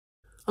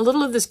A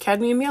little of this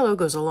cadmium yellow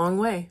goes a long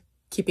way,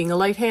 keeping a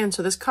light hand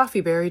so this coffee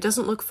berry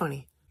doesn't look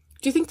funny.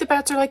 Do you think the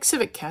bats are like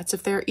civet cats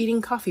if they are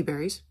eating coffee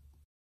berries?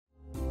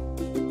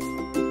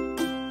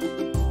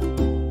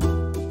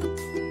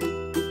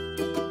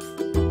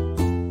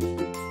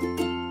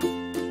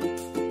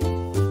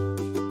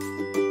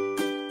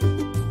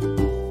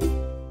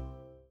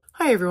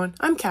 Hi everyone,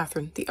 I'm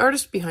Catherine, the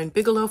artist behind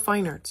Bigelow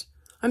Fine Arts.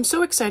 I'm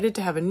so excited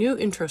to have a new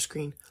intro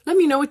screen. Let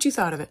me know what you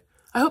thought of it.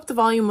 I hope the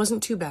volume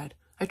wasn't too bad.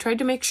 I tried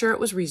to make sure it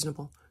was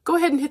reasonable. Go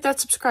ahead and hit that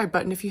subscribe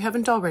button if you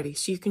haven't already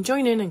so you can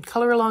join in and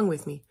color along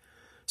with me.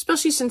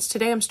 Especially since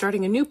today I'm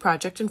starting a new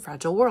project in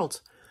Fragile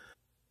Worlds.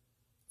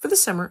 For the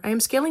summer, I am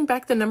scaling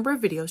back the number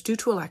of videos due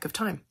to a lack of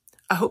time.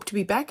 I hope to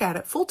be back at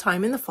it full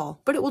time in the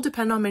fall, but it will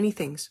depend on many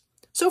things.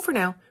 So for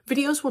now,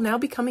 videos will now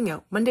be coming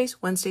out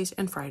Mondays, Wednesdays,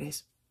 and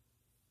Fridays.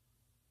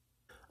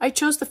 I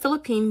chose the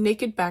Philippine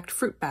naked-backed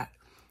fruit bat.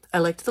 I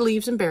liked the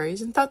leaves and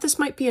berries and thought this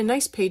might be a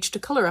nice page to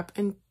color up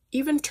and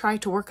even try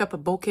to work up a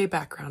bokeh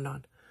background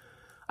on.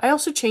 I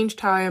also changed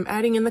how I am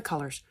adding in the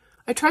colors.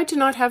 I tried to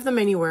not have them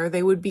anywhere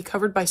they would be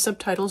covered by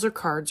subtitles or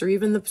cards or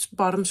even the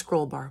bottom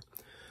scroll bar.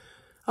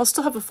 I'll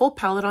still have a full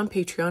palette on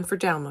Patreon for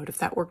download if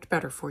that worked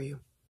better for you.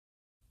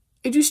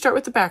 I do start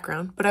with the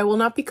background, but I will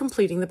not be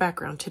completing the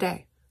background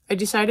today. I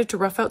decided to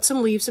rough out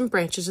some leaves and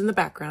branches in the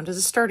background as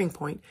a starting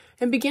point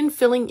and begin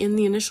filling in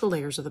the initial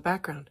layers of the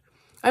background.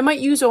 I might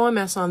use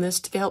OMS on this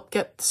to help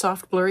get the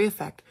soft blurry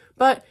effect,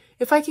 but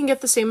if I can get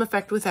the same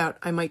effect without,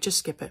 I might just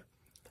skip it.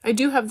 I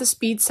do have the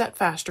speed set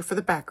faster for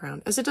the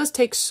background as it does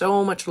take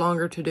so much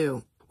longer to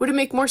do. Would it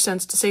make more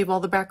sense to save all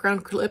the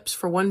background clips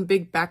for one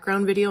big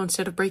background video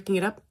instead of breaking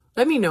it up?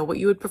 Let me know what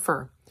you would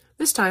prefer.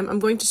 This time I'm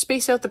going to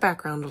space out the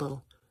background a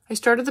little. I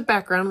started the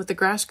background with the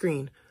grass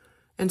green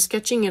and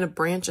sketching in a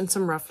branch and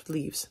some rough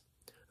leaves.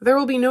 There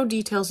will be no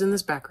details in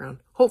this background.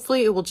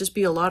 Hopefully it will just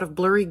be a lot of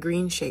blurry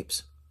green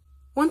shapes.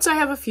 Once I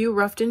have a few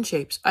roughed in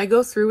shapes, I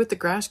go through with the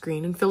grass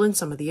green and fill in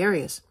some of the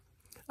areas.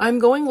 I'm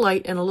going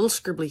light and a little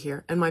scribbly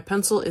here, and my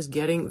pencil is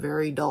getting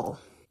very dull.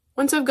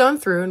 Once I've gone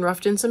through and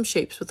roughed in some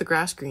shapes with the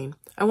grass green,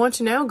 I want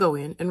to now go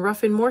in and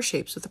rough in more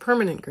shapes with the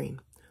permanent green.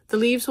 The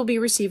leaves will be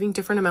receiving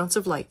different amounts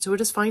of light, so it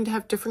is fine to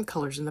have different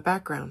colors in the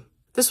background.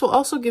 This will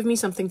also give me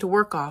something to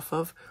work off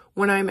of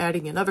when I am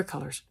adding in other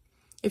colors.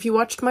 If you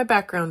watched my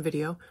background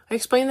video, I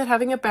explained that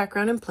having a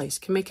background in place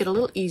can make it a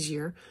little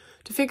easier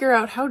to figure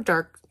out how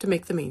dark to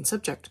make the main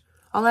subject.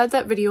 I'll add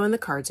that video in the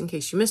cards in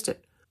case you missed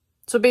it.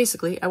 So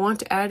basically, I want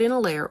to add in a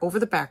layer over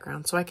the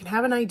background so I can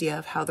have an idea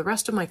of how the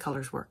rest of my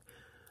colors work.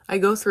 I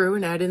go through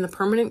and add in the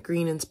permanent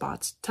green in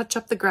spots, touch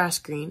up the grass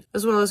green,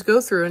 as well as go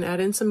through and add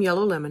in some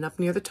yellow lemon up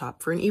near the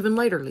top for an even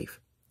lighter leaf.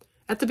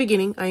 At the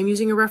beginning, I am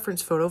using a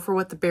reference photo for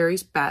what the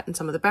berries, bat, and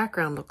some of the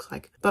background looks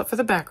like, but for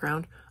the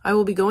background, I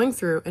will be going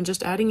through and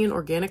just adding in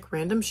organic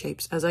random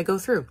shapes as I go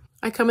through.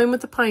 I come in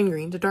with the pine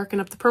green to darken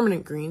up the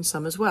permanent green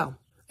some as well.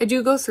 I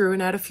do go through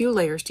and add a few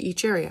layers to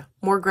each area,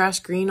 more grass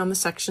green on the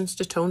sections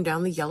to tone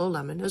down the yellow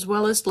lemon, as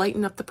well as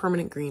lighten up the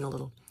permanent green a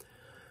little.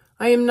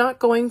 I am not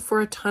going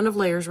for a ton of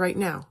layers right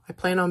now. I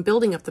plan on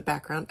building up the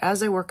background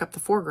as I work up the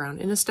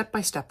foreground in a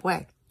step-by-step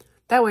way.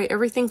 That way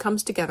everything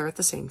comes together at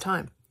the same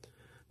time.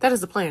 That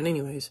is the plan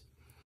anyways.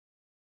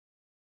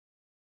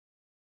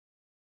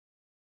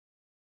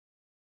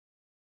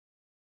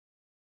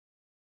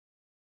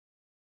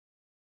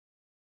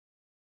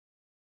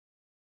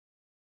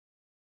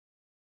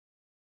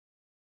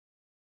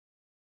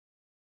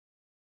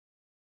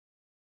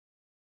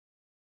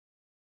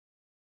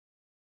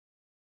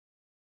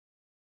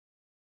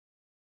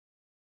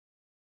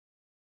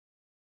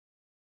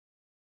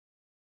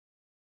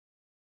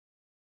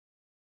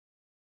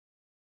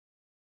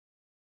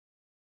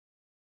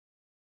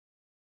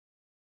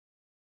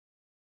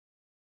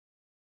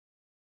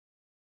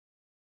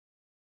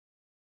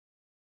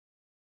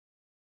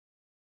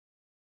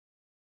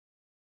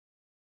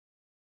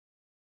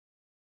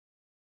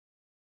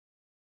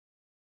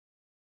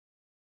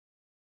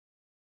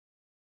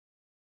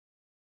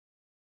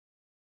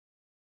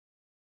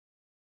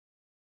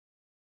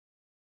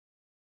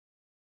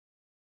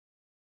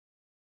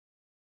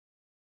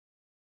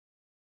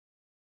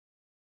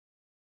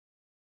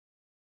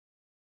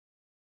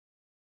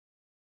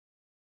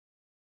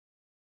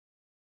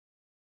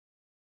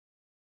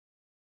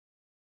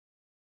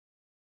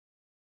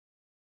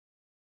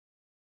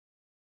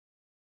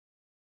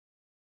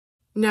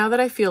 Now that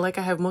I feel like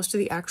I have most of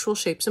the actual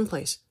shapes in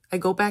place, I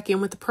go back in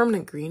with the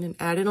permanent green and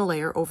add in a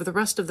layer over the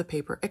rest of the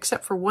paper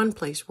except for one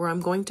place where I'm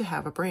going to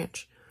have a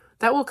branch.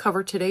 That will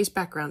cover today's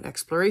background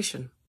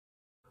exploration.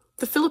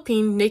 The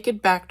Philippine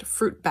naked-backed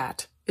fruit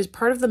bat is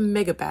part of the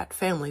megabat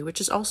family,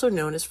 which is also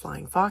known as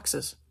flying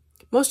foxes.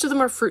 Most of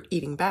them are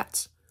fruit-eating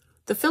bats.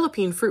 The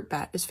Philippine fruit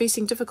bat is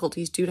facing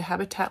difficulties due to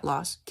habitat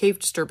loss, cave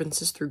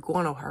disturbances through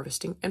guano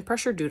harvesting, and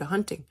pressure due to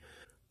hunting.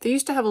 They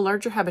used to have a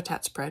larger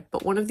habitat spread,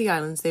 but one of the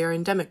islands they are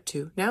endemic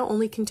to now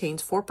only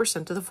contains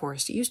 4% of the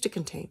forest it used to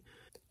contain,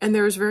 and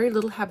there is very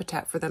little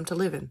habitat for them to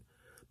live in.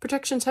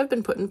 Protections have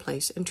been put in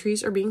place, and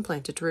trees are being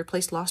planted to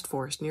replace lost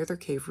forest near their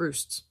cave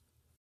roosts.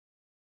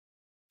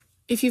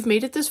 If you've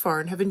made it this far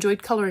and have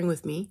enjoyed coloring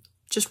with me,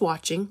 just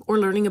watching, or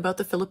learning about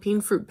the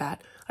Philippine fruit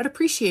bat, I'd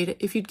appreciate it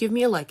if you'd give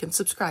me a like and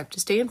subscribe to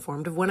stay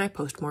informed of when I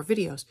post more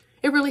videos.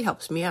 It really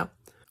helps me out.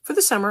 For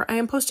the summer, I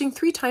am posting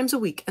 3 times a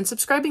week, and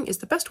subscribing is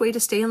the best way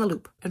to stay in the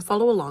loop and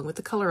follow along with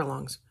the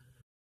color-alongs.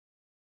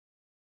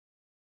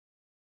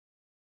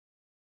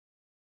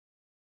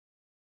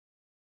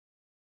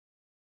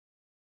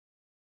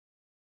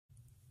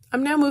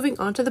 I'm now moving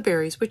on to the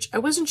berries, which I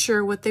wasn't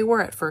sure what they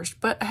were at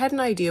first, but I had an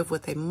idea of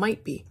what they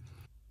might be.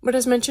 But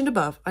as mentioned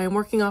above, I am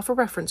working off a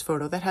reference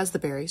photo that has the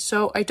berries,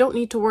 so I don't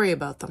need to worry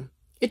about them.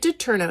 It did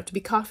turn out to be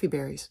coffee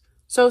berries,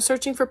 so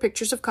searching for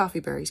pictures of coffee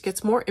berries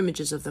gets more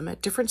images of them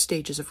at different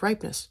stages of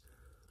ripeness.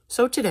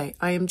 So today,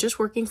 I am just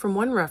working from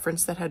one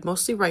reference that had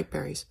mostly ripe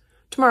berries.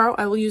 Tomorrow,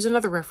 I will use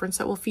another reference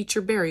that will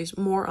feature berries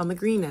more on the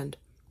green end.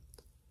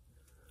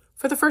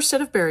 For the first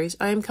set of berries,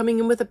 I am coming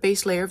in with a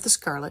base layer of the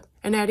scarlet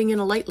and adding in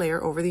a light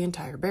layer over the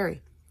entire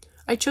berry.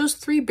 I chose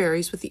 3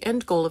 berries with the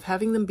end goal of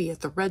having them be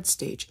at the red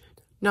stage,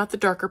 not the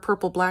darker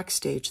purple-black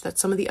stage that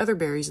some of the other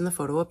berries in the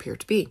photo appear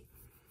to be.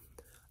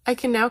 I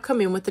can now come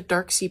in with the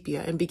dark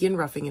sepia and begin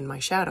roughing in my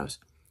shadows.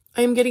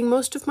 I am getting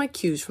most of my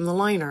cues from the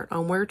line art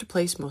on where to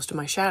place most of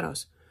my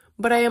shadows,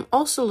 but I am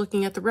also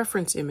looking at the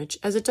reference image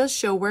as it does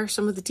show where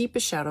some of the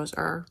deepest shadows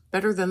are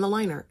better than the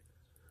line art.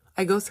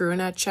 I go through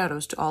and add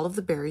shadows to all of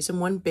the berries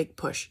in one big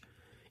push.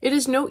 It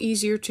is no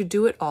easier to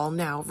do it all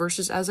now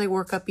versus as I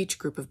work up each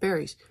group of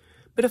berries,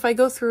 but if I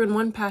go through in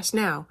one pass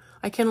now,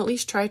 I can at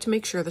least try to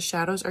make sure the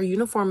shadows are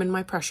uniform in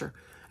my pressure,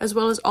 as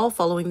well as all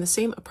following the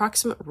same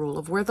approximate rule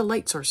of where the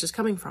light source is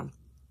coming from.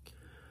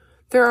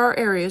 There are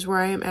areas where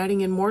I am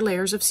adding in more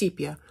layers of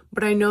sepia,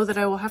 but I know that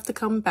I will have to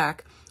come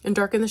back and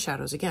darken the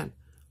shadows again.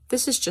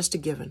 This is just a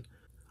given.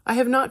 I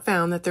have not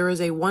found that there is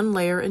a one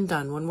layer and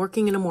done when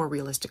working in a more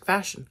realistic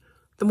fashion.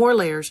 The more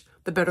layers,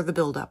 the better the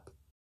build-up.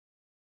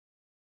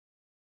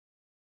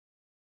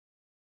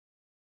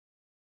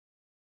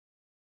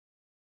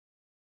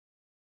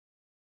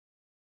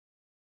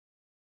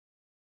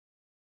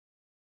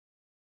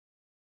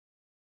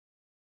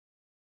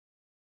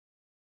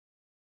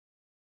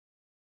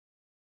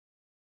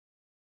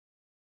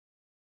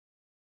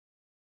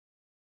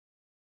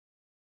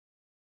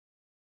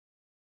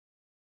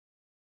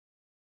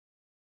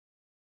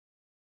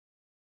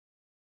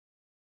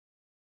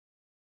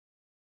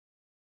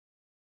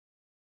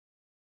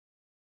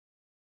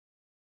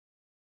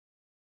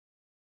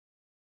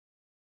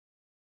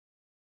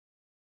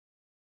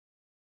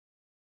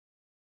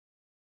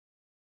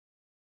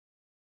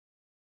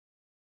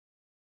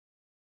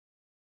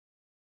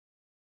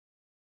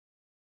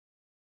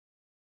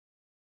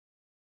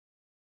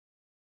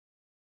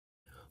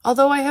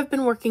 Although I have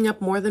been working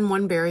up more than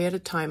one berry at a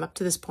time up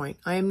to this point,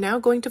 I am now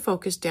going to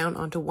focus down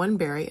onto one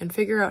berry and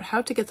figure out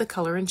how to get the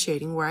color and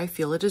shading where I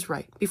feel it is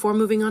right before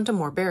moving on to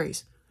more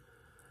berries.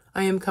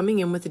 I am coming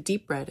in with a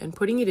deep red and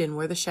putting it in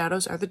where the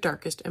shadows are the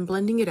darkest and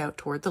blending it out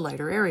toward the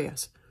lighter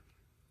areas.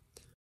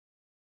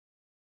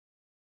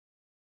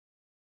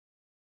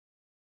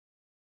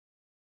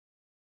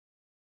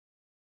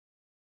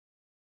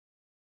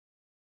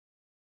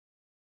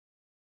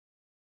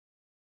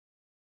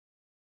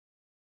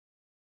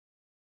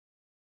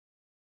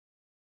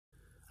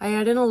 I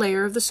add in a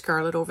layer of the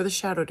scarlet over the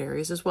shadowed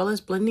areas as well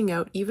as blending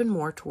out even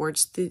more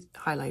towards the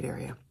highlight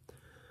area.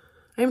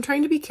 I am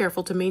trying to be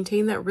careful to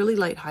maintain that really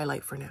light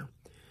highlight for now.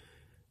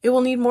 It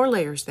will need more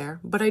layers there,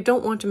 but I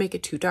don't want to make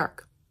it too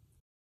dark.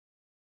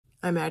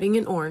 I'm adding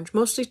in orange,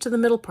 mostly to the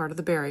middle part of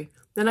the berry,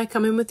 then I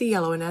come in with the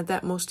yellow and add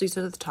that mostly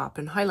to the top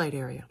and highlight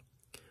area.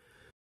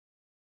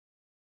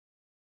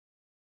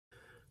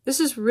 This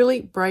is really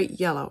bright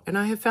yellow, and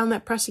I have found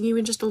that pressing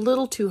even just a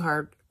little too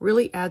hard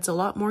really adds a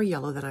lot more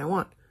yellow than I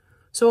want.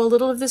 So a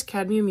little of this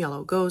cadmium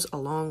yellow goes a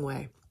long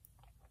way.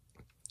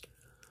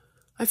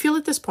 I feel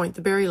at this point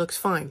the berry looks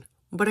fine,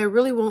 but I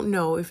really won't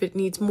know if it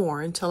needs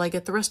more until I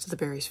get the rest of the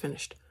berries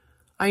finished.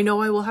 I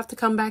know I will have to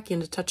come back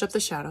in to touch up the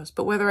shadows,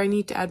 but whether I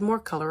need to add more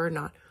color or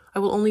not, I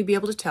will only be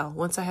able to tell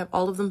once I have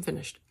all of them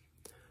finished.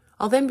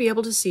 I'll then be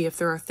able to see if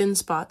there are thin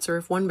spots or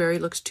if one berry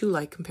looks too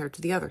light compared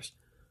to the others.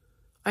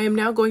 I am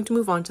now going to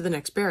move on to the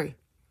next berry.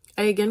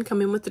 I again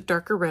come in with the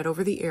darker red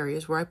over the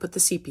areas where I put the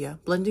sepia,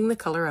 blending the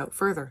color out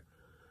further.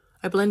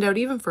 I blend out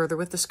even further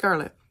with the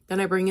scarlet, then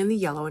I bring in the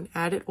yellow and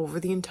add it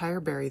over the entire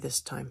berry this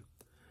time.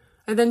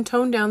 I then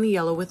tone down the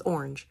yellow with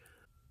orange,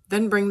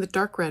 then bring the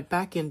dark red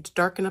back in to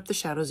darken up the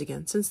shadows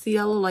again since the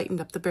yellow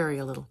lightened up the berry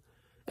a little,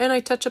 and I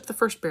touch up the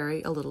first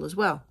berry a little as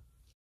well.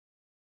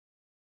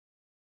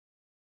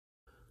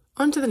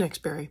 On to the next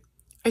berry.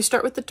 I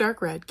start with the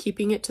dark red,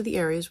 keeping it to the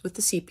areas with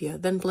the sepia,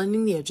 then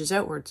blending the edges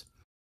outwards.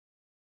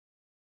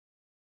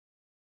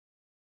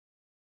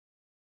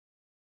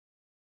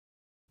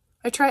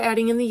 I try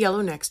adding in the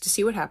yellow next to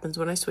see what happens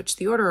when I switch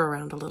the order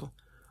around a little.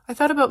 I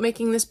thought about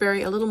making this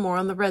berry a little more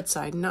on the red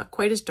side and not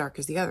quite as dark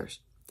as the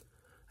others.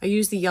 I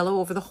use the yellow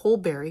over the whole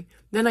berry,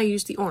 then I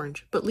use the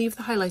orange, but leave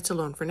the highlights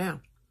alone for now.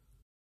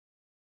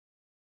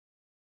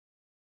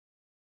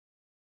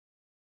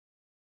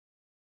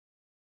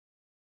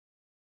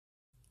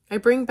 I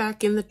bring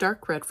back in the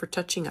dark red for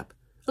touching up,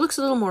 It looks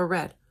a little more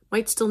red.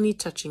 Might still need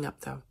touching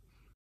up though.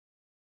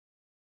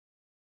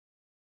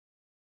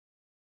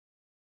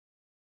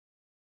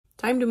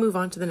 Time to move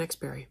on to the next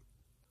berry.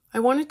 I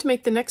wanted to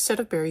make the next set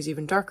of berries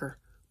even darker,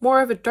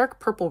 more of a dark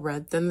purple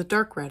red than the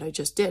dark red I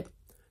just did.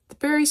 The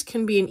berries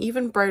can be an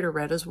even brighter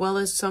red as well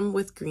as some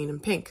with green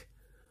and pink.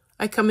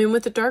 I come in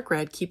with the dark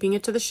red, keeping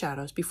it to the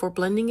shadows before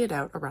blending it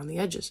out around the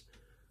edges.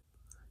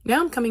 Now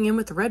I'm coming in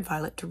with the red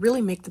violet to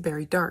really make the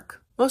berry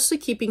dark, mostly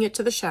keeping it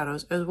to the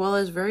shadows as well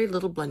as very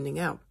little blending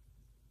out.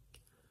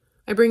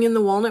 I bring in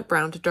the walnut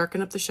brown to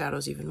darken up the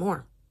shadows even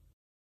more.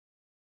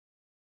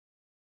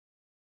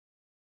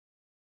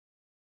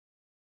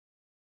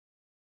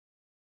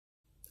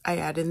 I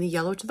add in the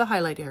yellow to the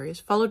highlight areas,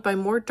 followed by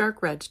more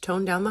dark red to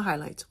tone down the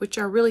highlights, which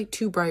are really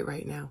too bright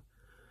right now.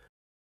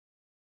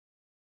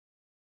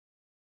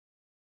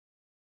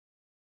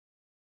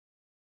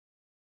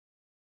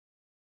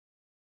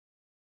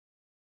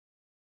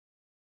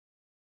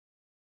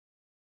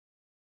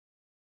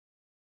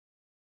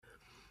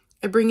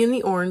 I bring in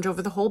the orange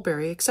over the whole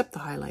berry except the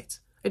highlights.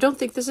 I don't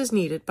think this is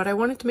needed, but I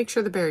wanted to make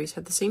sure the berries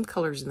had the same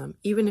colors in them,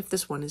 even if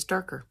this one is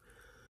darker.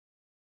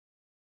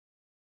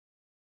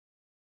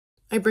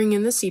 I bring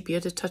in the sepia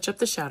to touch up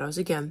the shadows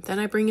again, then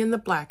I bring in the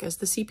black as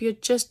the sepia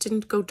just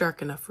didn't go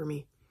dark enough for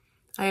me.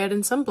 I add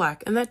in some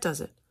black and that does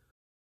it.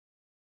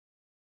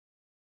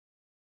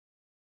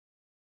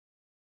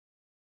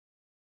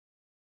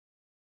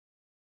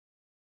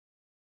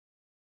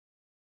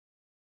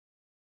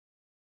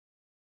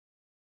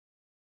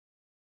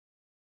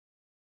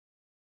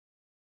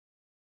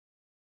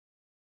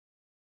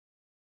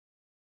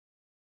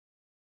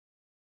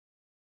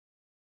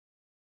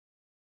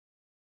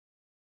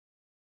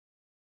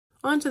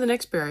 On to the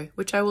next berry,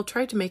 which I will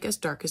try to make as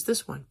dark as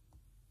this one.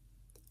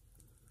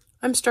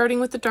 I'm starting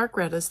with the dark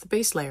red as the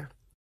base layer.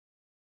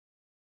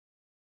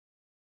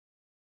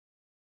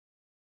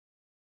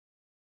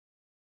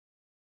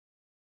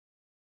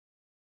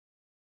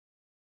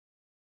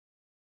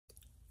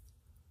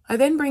 I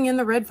then bring in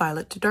the red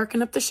violet to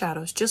darken up the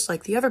shadows just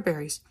like the other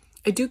berries.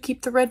 I do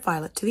keep the red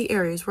violet to the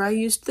areas where I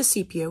used the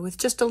sepia with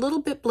just a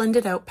little bit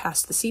blended out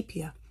past the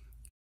sepia.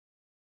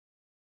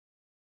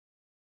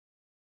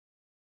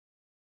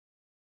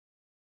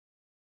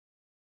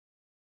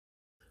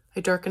 I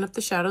darken up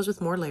the shadows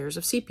with more layers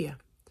of sepia.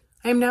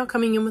 I am now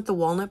coming in with the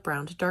walnut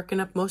brown to darken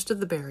up most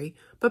of the berry,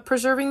 but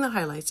preserving the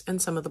highlights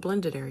and some of the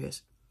blended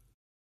areas.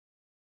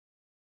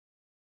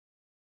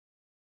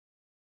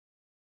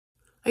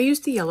 I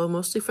use the yellow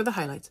mostly for the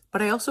highlights, but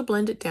I also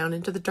blend it down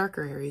into the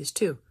darker areas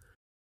too.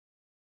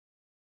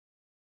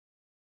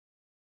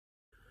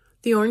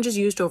 The orange is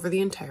used over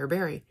the entire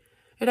berry.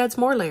 It adds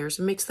more layers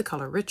and makes the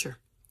color richer.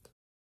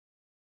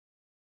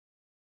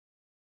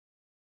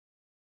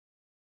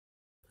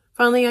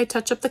 Finally, I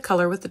touch up the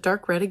color with the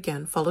dark red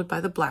again, followed by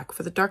the black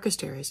for the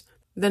darkest areas,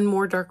 then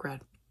more dark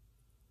red.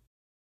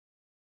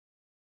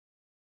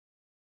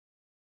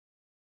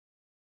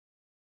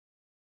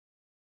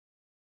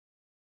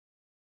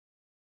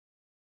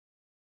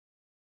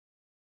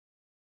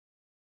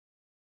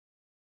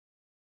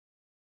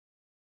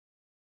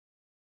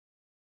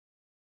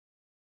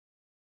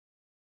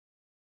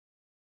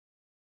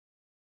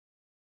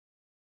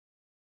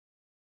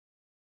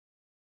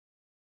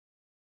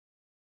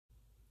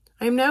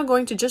 I am now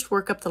going to just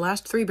work up the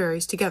last 3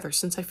 berries together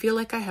since I feel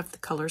like I have the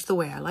colors the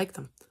way I like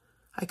them.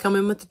 I come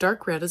in with the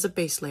dark red as a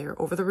base layer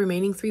over the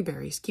remaining 3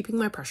 berries, keeping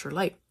my pressure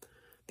light.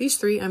 These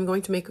 3 I'm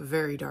going to make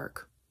very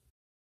dark.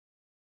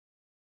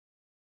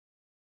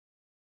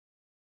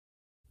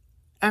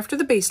 After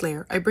the base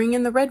layer, I bring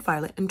in the red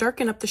violet and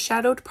darken up the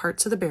shadowed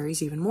parts of the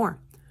berries even more.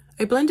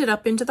 I blend it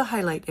up into the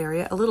highlight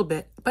area a little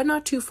bit, but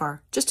not too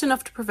far, just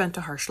enough to prevent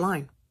a harsh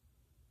line.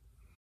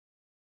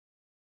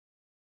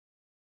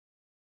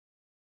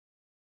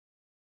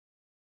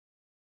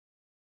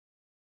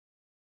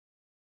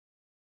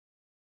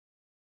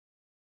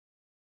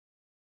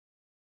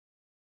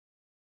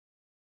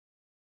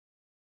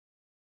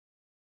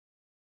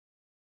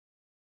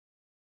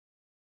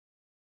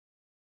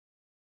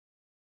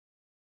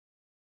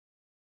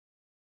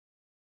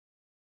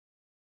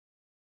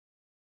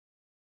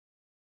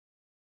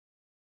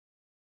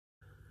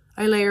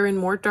 I layer in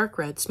more dark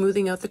red,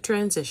 smoothing out the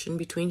transition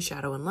between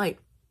shadow and light.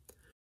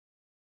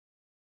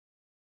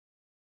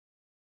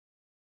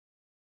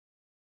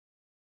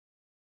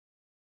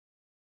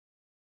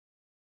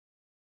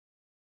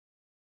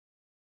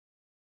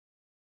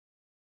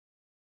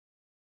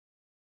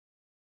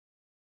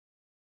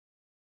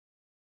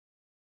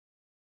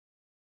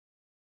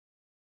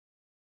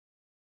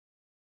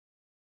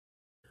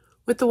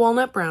 With the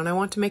walnut brown, I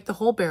want to make the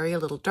whole berry a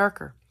little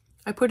darker.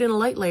 I put in a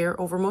light layer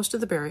over most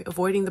of the berry,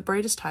 avoiding the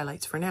brightest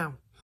highlights for now.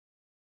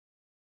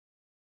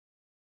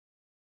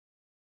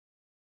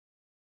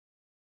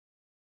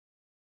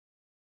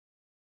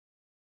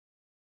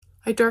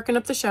 I darken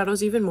up the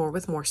shadows even more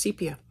with more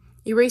sepia,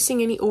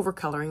 erasing any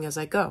overcoloring as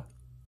I go.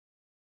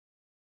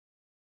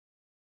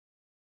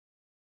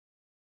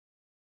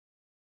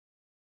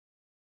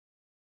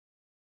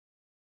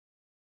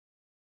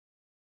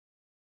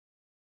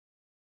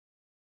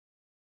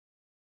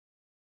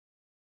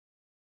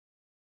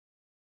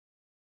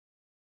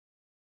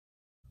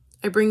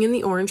 I bring in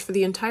the orange for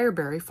the entire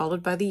berry,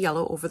 followed by the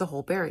yellow over the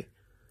whole berry.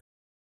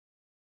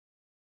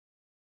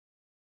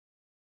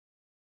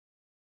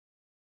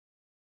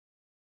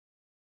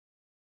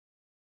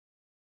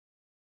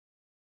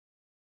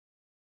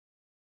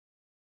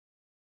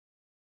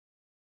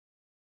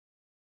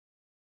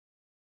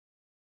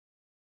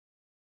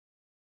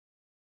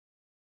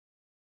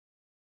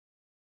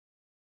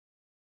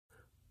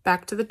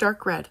 Back to the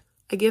dark red.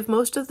 I give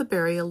most of the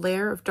berry a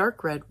layer of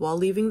dark red while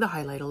leaving the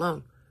highlight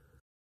alone.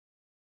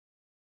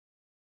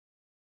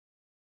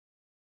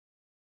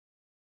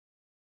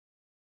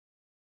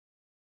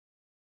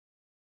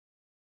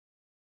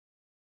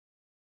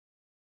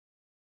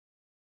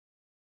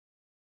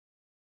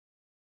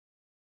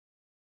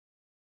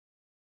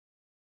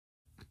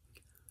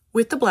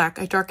 With the black,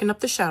 I darken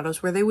up the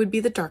shadows where they would be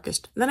the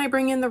darkest. Then I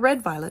bring in the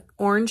red violet,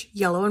 orange,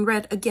 yellow, and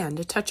red again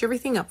to touch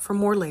everything up for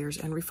more layers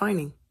and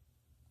refining.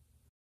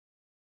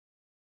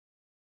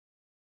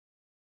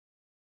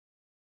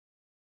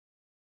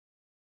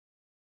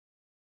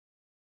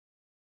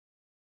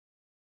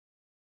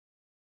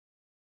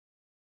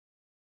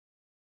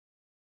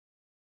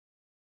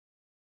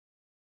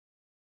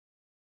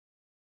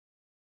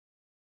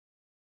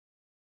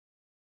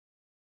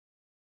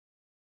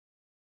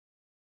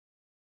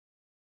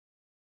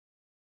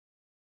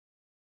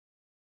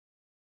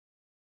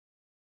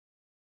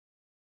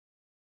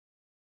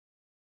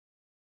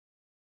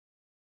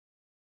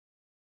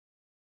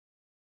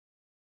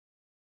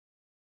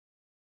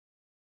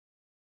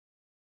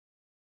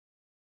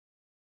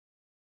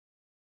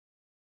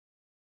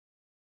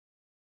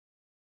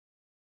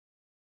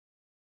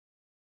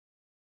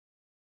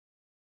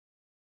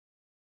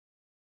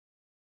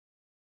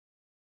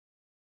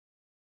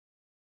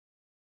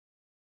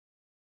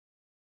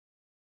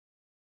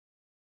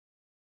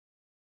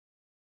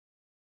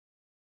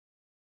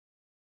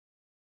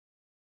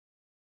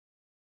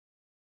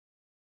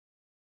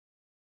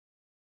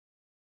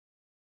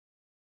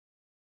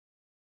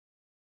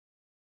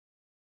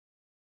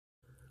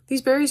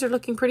 These berries are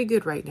looking pretty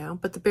good right now,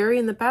 but the berry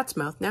in the bat's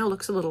mouth now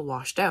looks a little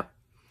washed out.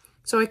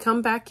 So I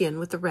come back in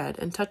with the red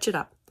and touch it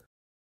up.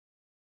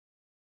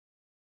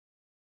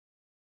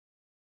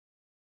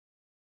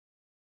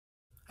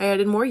 I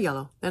added more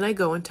yellow, then I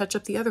go and touch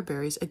up the other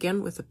berries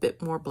again with a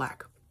bit more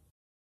black.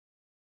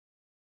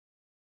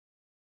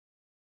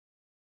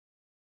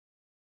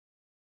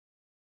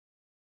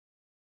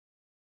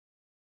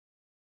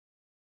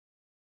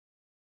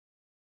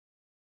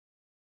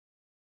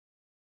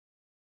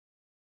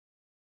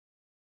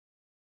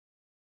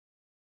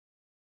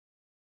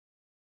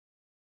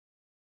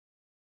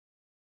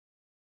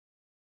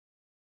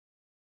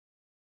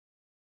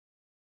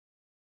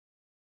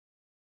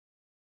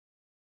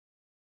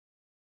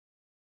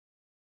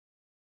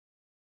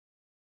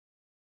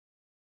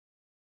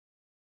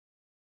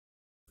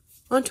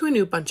 Onto a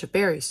new bunch of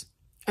berries.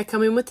 I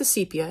come in with the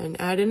sepia and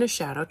add in a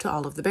shadow to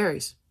all of the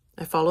berries.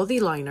 I follow the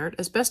line art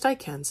as best I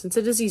can since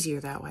it is easier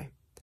that way.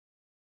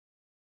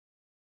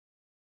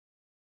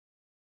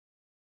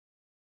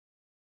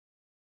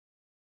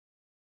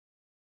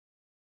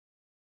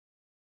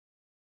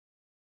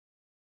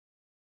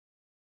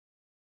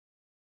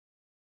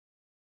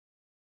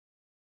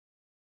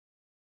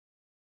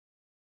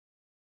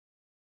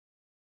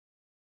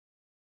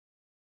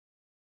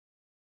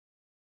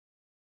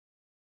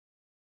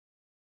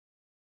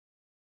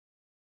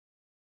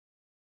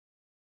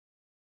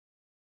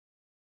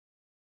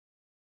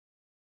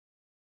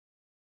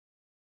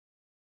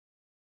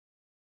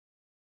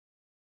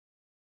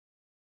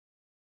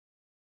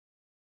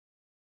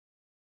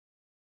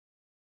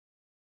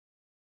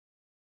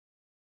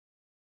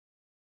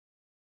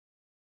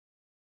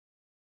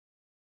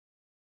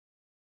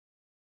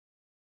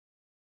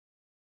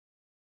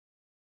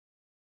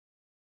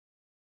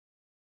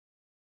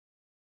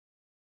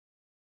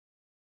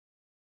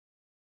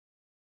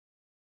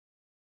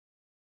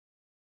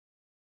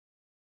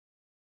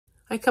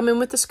 I come in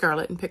with the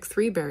scarlet and pick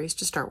 3 berries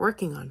to start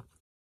working on.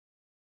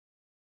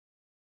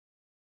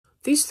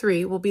 These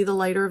 3 will be the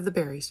lighter of the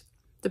berries.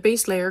 The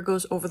base layer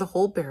goes over the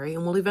whole berry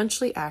and will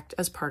eventually act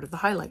as part of the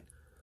highlight.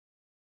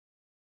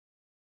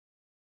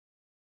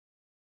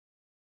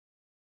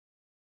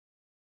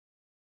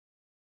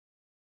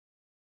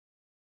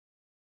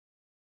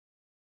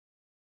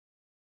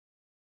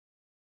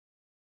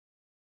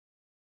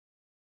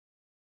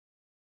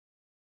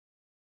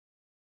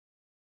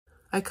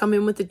 I come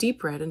in with the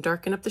deep red and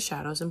darken up the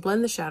shadows and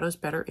blend the shadows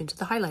better into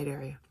the highlight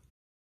area.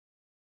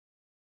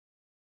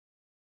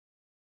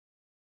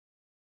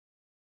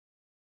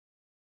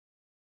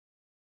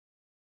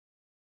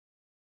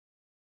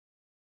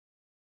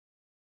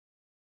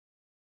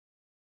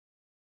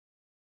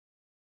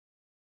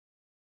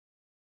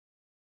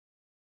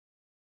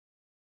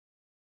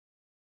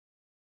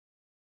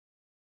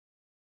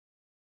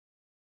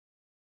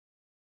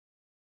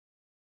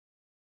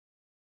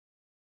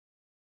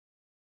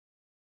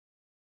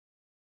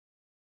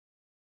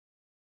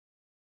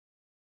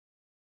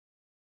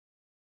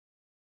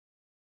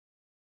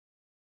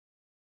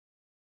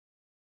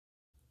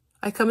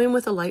 I come in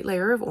with a light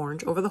layer of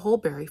orange over the whole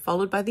berry,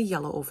 followed by the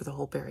yellow over the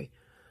whole berry.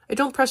 I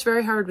don't press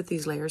very hard with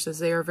these layers as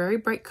they are very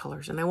bright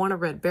colors and I want a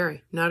red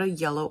berry, not a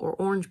yellow or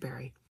orange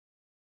berry.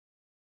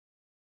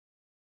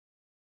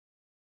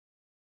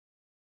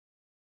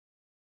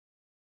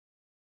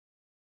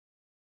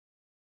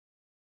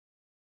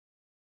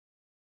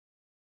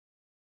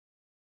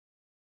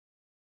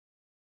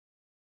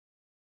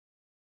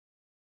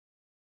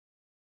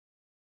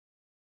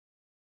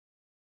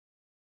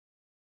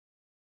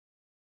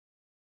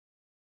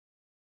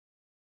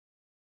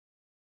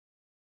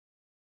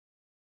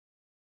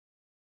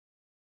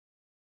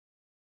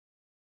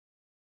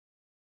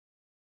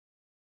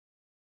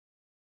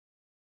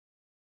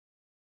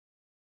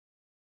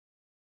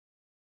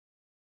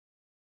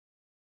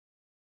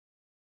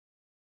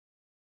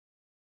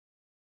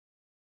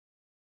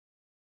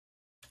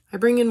 I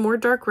bring in more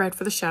dark red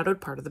for the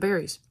shadowed part of the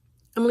berries.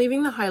 I'm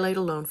leaving the highlight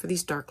alone for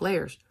these dark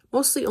layers,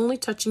 mostly only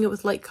touching it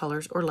with light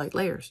colors or light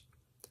layers.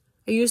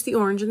 I use the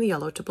orange and the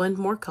yellow to blend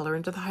more color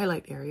into the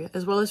highlight area,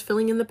 as well as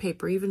filling in the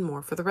paper even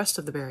more for the rest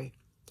of the berry.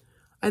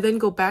 I then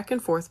go back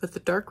and forth with the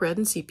dark red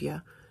and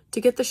sepia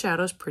to get the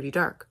shadows pretty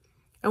dark.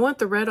 I want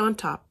the red on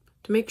top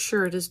to make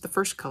sure it is the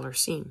first color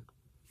seen.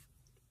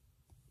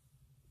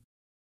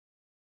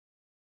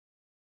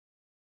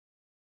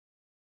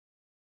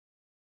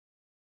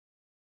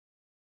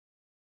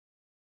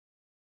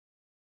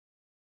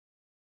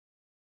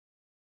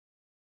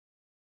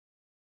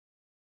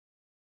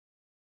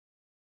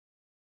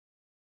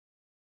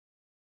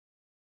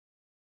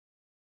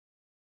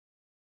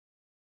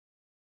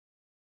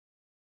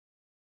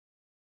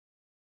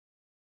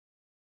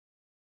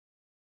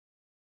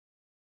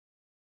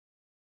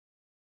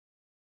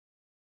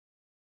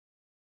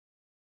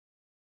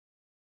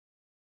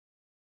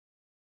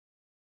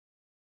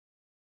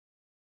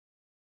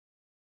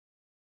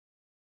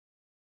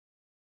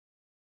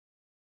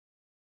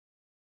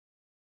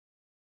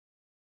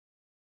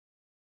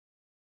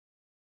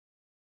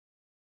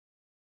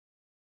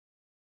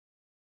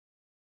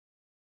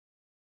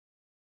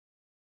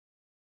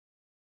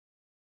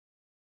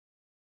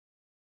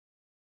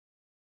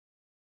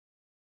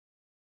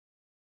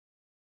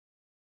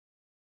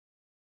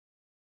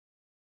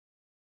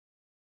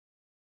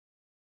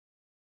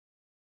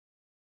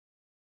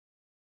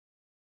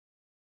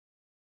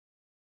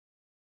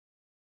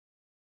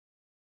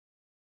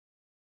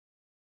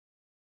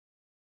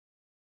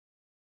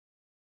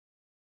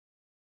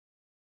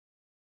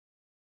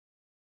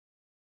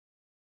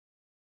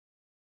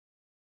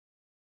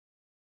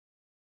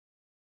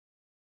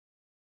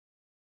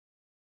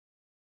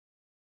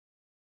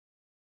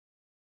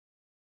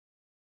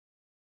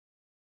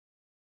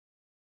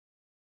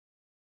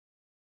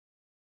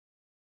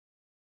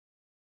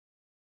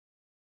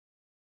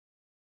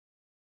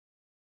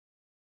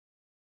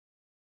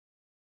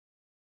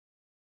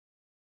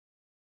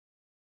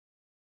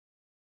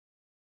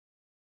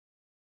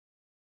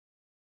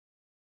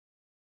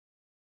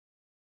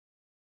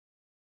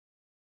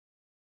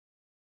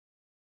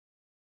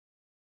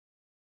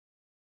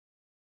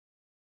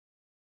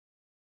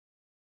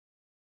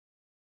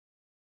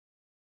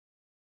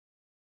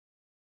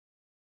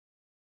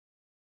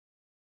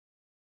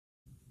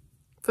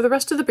 For the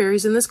rest of the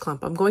berries in this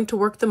clump, I'm going to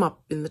work them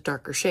up in the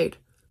darker shade.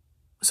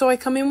 So I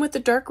come in with the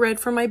dark red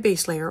for my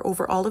base layer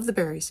over all of the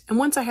berries, and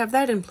once I have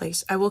that in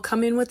place, I will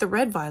come in with the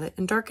red violet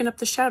and darken up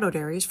the shadowed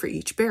areas for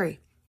each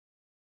berry.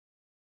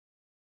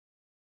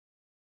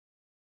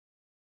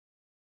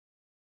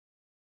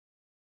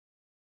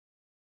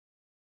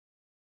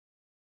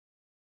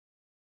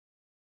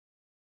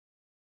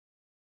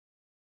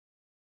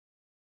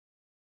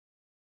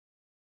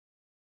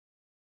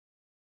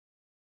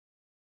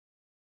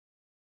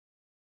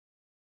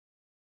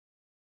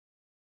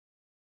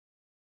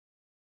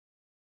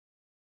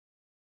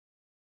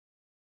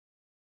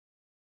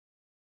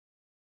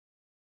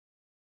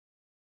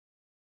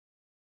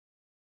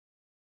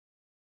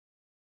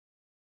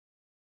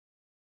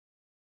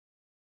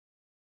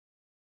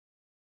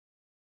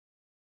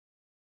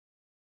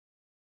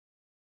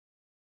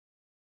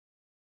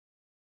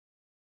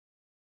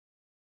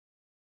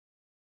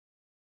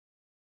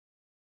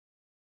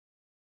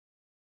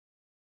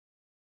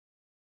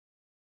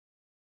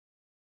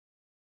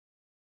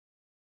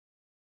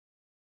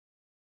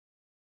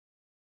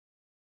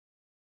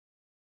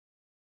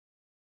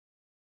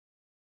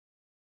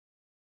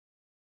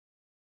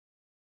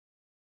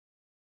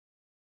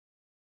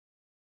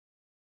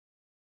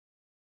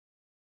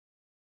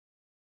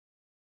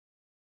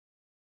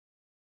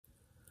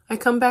 I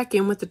come back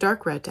in with the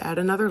dark red to add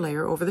another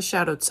layer over the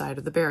shadowed side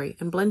of the berry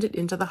and blend it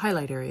into the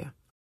highlight area.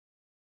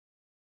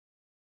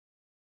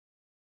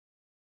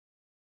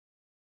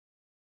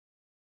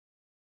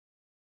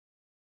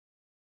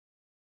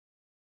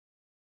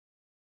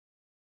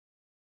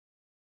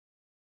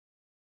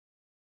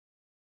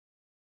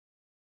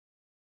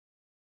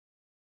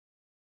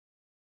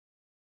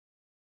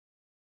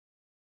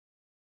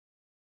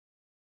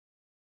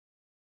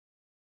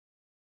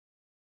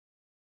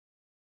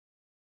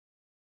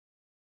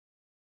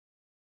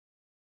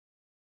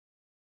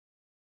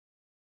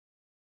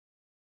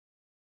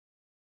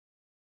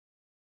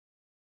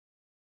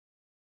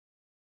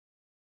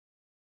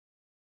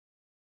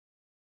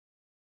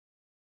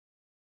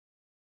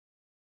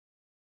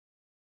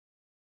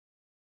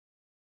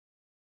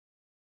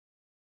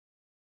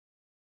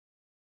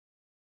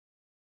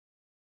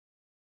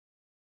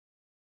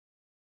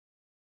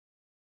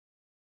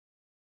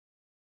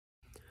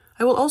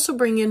 I will also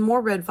bring in more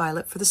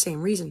red-violet for the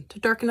same reason, to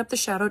darken up the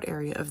shadowed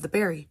area of the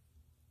berry.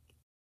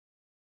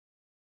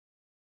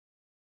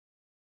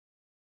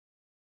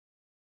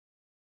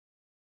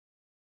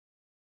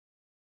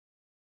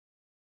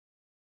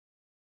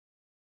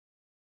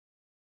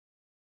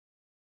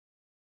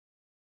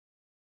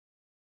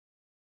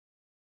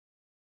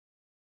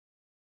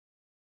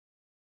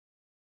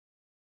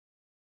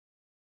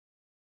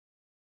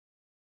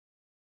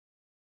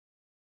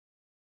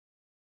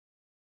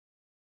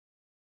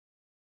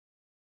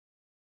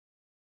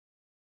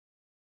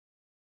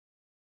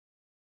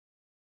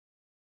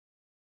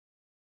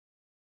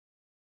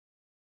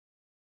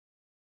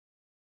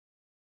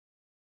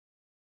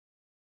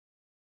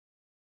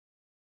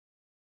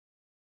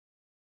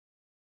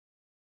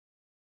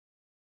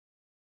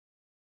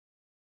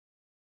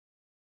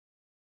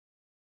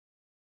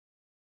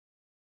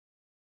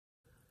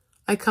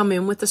 I come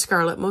in with the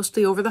scarlet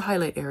mostly over the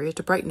highlight area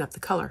to brighten up the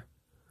color.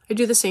 I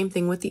do the same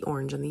thing with the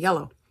orange and the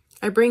yellow.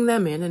 I bring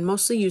them in and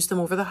mostly use them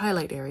over the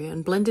highlight area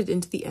and blend it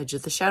into the edge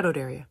of the shadowed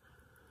area.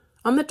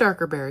 On the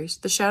darker berries,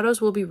 the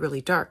shadows will be really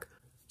dark,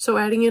 so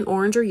adding in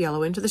orange or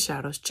yellow into the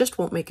shadows just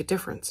won't make a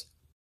difference.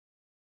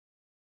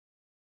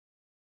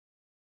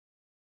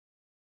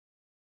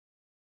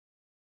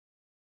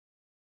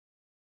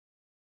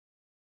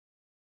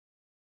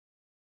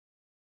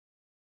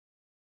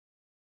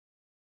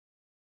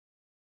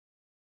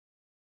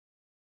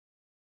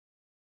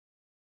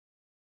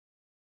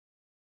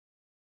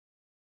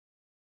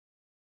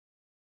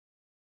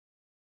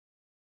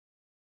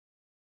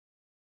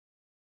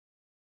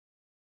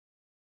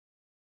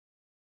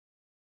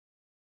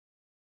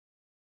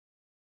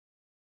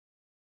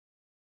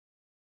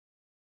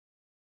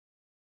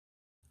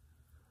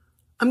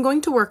 I'm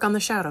going to work on the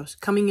shadows,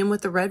 coming in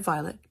with the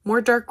red-violet,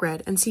 more dark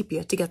red, and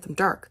sepia to get them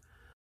dark.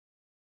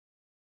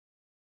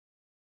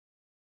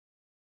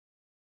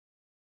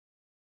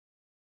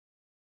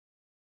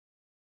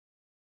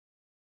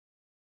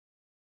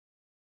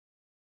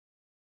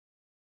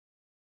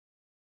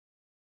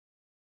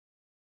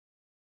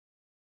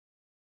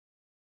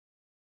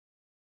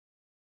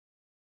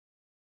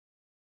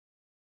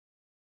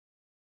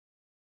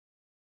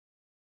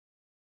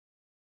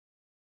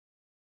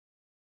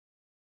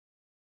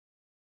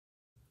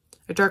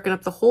 I darken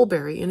up the whole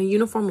berry in a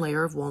uniform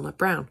layer of walnut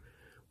brown,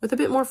 with a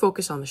bit more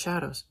focus on the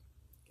shadows.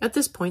 At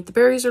this point, the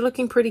berries are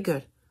looking pretty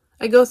good.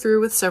 I go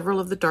through with several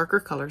of the darker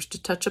colors to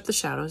touch up the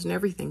shadows and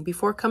everything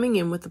before coming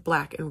in with the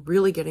black and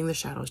really getting the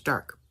shadows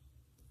dark.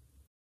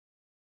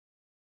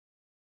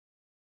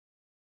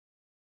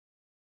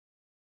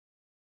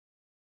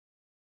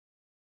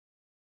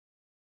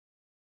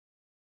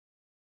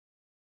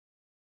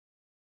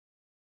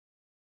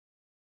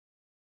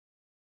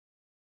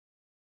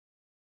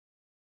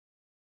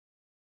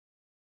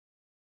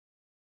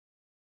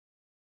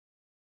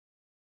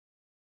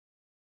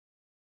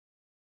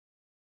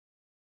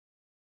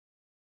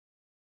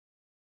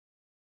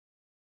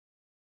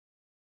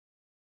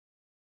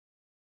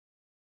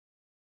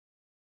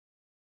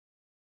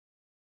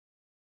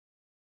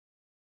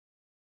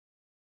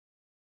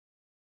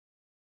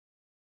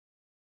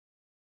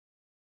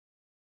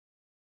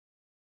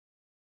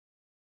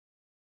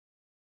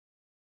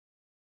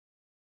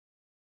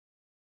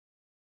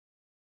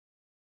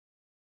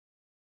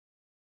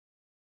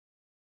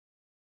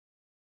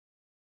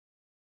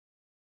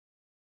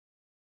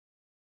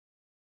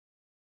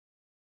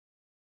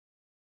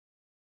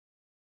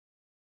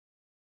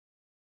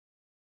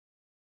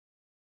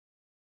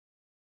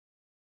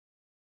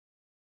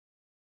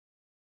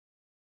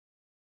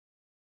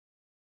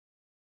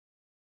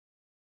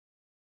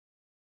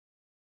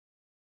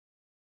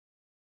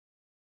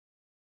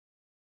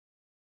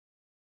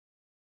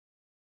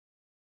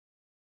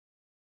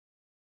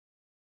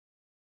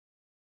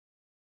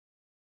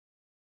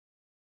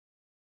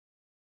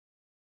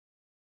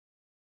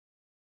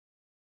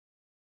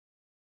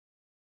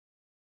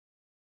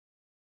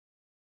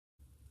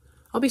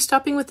 I'll be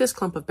stopping with this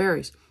clump of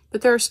berries,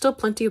 but there are still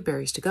plenty of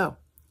berries to go.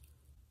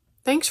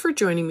 Thanks for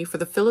joining me for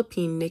the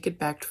Philippine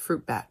naked-backed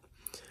fruit bat.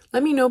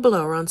 Let me know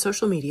below or on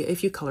social media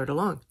if you colored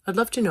along. I'd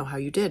love to know how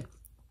you did.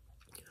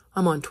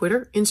 I'm on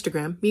Twitter,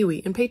 Instagram,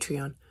 MeWe, and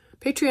Patreon.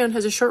 Patreon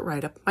has a short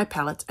write-up, my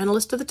palettes, and a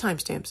list of the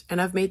timestamps,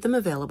 and I've made them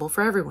available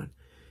for everyone.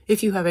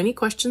 If you have any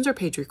questions or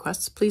page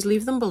requests, please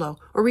leave them below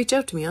or reach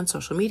out to me on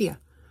social media.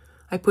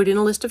 I put in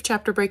a list of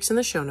chapter breaks in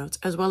the show notes,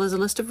 as well as a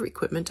list of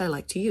equipment I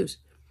like to use.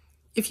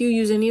 If you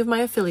use any of my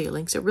affiliate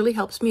links, it really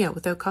helps me out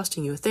without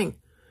costing you a thing.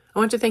 I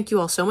want to thank you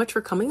all so much for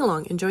coming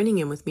along and joining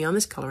in with me on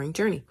this coloring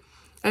journey.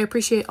 I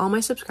appreciate all my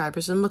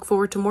subscribers and look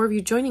forward to more of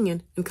you joining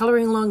in and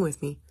coloring along with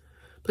me.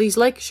 Please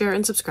like, share,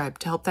 and subscribe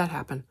to help that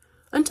happen.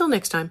 Until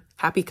next time,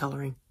 happy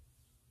coloring.